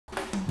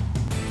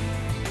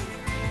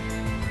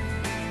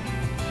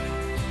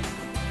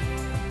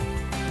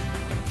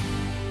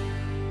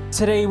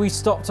Today we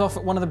stopped off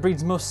at one of the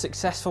breed's most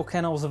successful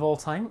kennels of all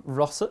time,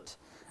 Rossut,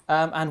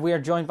 and we are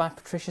joined by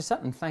Patricia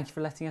Sutton. Thank you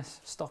for letting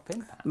us stop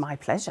in, Pat. My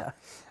pleasure.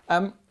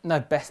 Now,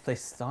 best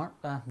place to start,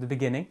 the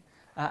beginning.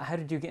 How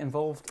did you get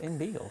involved in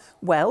beagles?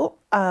 Well,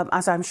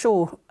 as I'm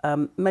sure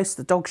most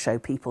of the dog show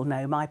people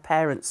know, my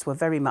parents were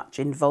very much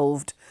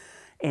involved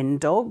in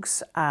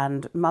dogs,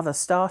 and mother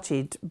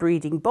started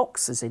breeding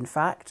boxers, in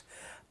fact,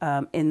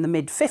 in the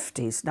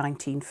mid-50s,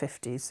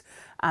 1950s,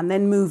 and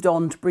then moved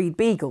on to breed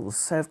beagles.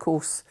 So, of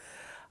course,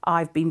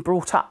 I've been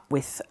brought up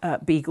with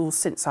beagles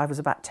since I was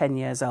about 10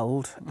 years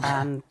old,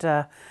 and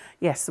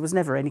yes, there was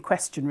never any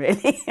question,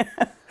 really.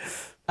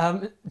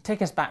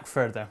 Take us back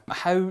further.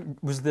 How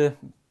was the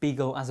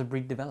beagle as a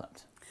breed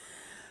developed?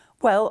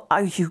 Well,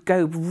 you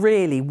go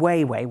really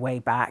way, way, way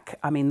back.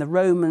 I mean, the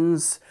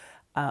Romans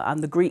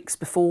and the Greeks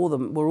before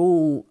them were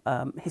all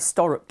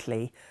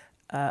historically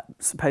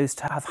supposed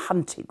to have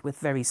hunted with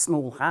very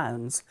small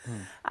hounds.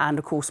 And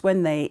of course,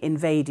 when they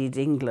invaded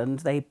England,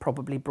 they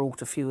probably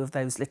brought a few of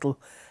those little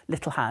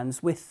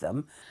hounds with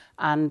them.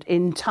 And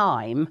in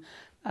time,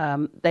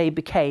 they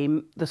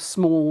became the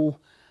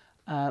small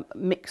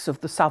mix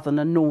of the southern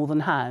and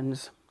northern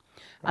hounds.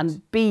 Right.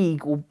 And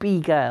Beagle or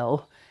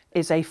Beagle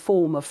is a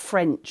form of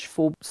French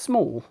for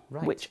small,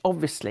 right, which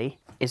obviously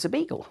is a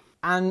beagle.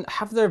 And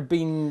have there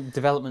been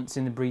developments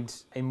in the breed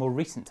in more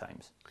recent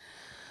times?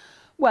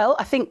 Well,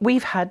 I think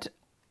we've had,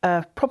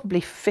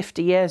 probably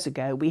 50 years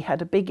ago, we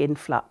had a big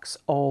influx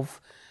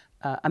of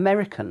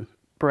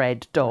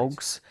American-bred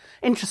dogs.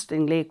 Right.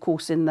 Interestingly, of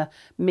course, in the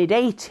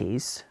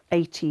mid-80s,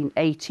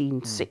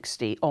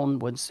 1860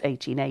 onwards,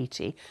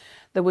 1880,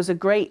 there was a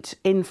great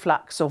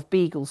influx of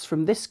beagles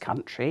from this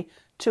country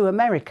to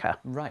America.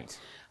 Right.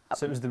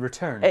 So it was the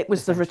return? It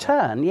was the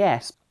return,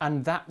 yes.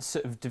 And that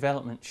sort of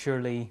development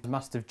surely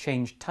must have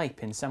changed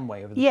type in some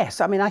way over the...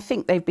 Yes, I mean, I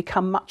think they've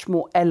become much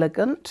more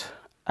elegant,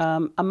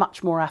 a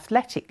much more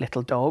athletic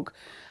little dog,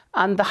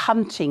 and the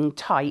hunting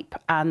type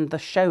and the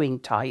showing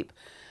type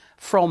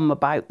from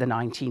about the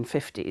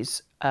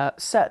 1950s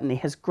certainly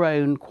has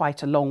grown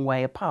quite a long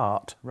way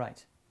apart.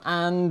 Right.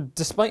 And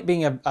despite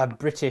being a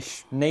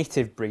British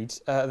native breed,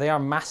 they are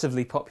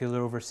massively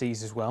popular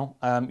overseas as well.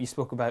 You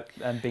spoke about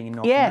being in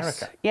North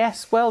America.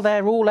 Yes, well,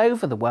 they're all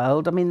over the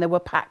world. I mean, there were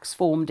packs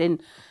formed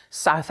in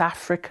South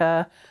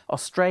Africa,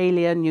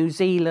 Australia, New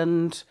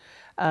Zealand,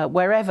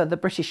 wherever the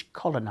British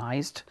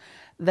colonised,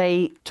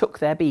 they took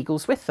their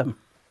beagles with them.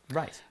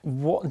 Right.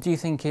 What do you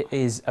think it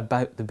is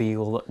about the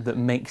beagle that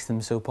makes them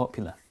so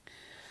popular?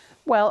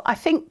 Well, I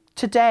think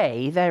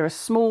today they're a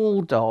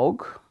small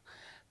dog.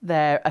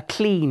 They're a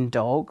clean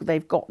dog.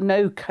 They've got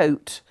no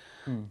coat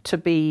to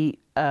be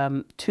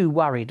too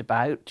worried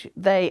about.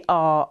 They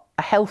are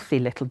a healthy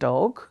little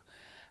dog.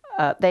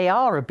 They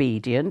are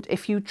obedient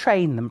if you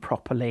train them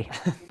properly,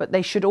 but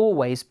they should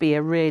always be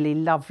a really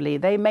lovely...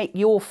 They make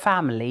your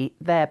family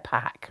their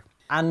pack.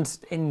 And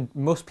in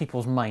most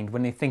people's mind,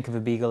 when they think of a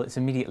beagle, it's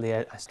immediately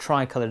a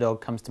tricolour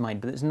dog comes to mind,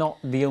 but it's not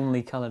the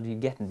only colour you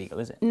get in beagle,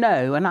 is it?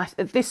 No, and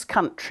this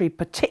country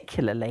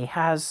particularly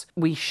has...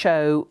 We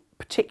show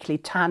particularly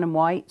tan and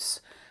whites,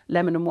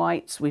 lemon and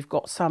whites. We've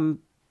got some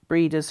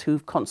breeders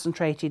who've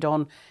concentrated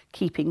on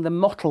keeping the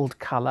mottled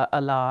colour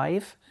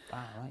alive.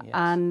 Ah, right, yes.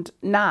 And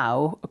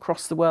now,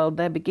 across the world,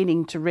 they're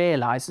beginning to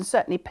realise, and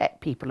certainly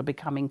pet people are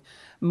becoming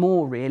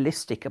more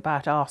realistic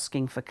about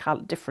asking for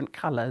different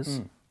colours.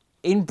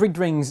 In breed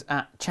rings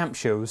at champ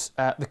shows,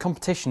 the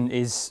competition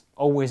is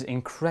always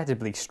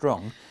incredibly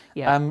strong.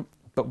 Yeah.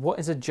 But what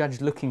is a judge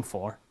looking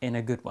for in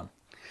a good one?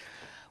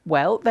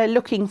 Well, they're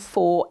looking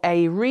for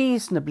a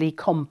reasonably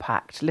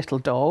compact little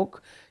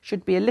dog,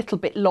 should be a little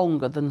bit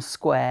longer than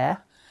square,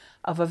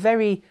 of a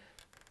very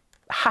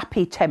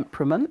happy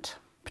temperament,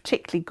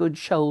 particularly good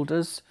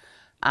shoulders,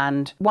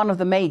 and one of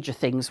the major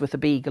things with a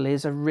beagle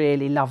is a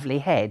really lovely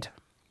head.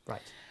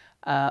 Right.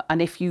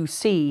 And if you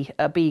see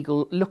a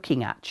beagle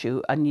looking at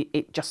you and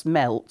it just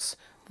melts,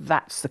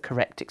 that's the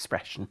correct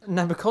expression.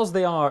 Now, because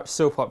they are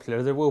so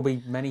popular, there will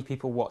be many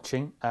people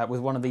watching with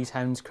one of these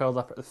hounds curled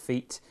up at the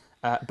feet,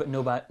 but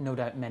no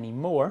doubt many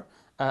more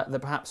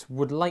that perhaps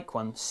would like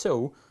one.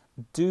 So,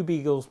 do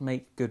beagles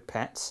make good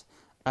pets,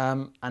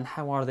 and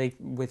how are they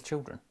with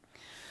children?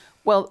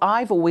 Well,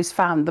 I've always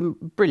found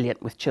them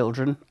brilliant with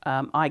children.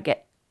 I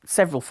get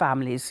several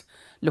families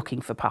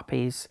looking for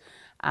puppies,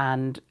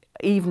 and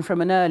even from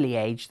an early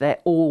age,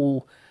 they're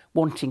all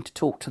wanting to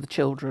talk to the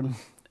children.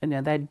 You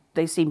know,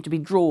 they seem to be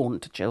drawn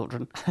to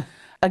children.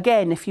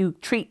 Again, if you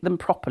treat them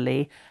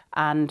properly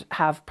and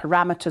have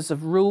parameters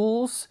of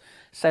rules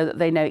so that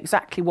they know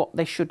exactly what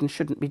they should and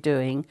shouldn't be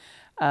doing,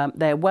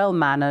 they're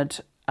well-mannered.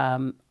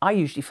 I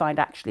usually find,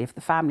 actually, if the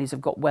families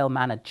have got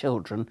well-mannered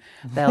children,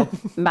 they'll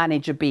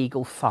manage a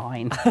beagle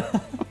fine.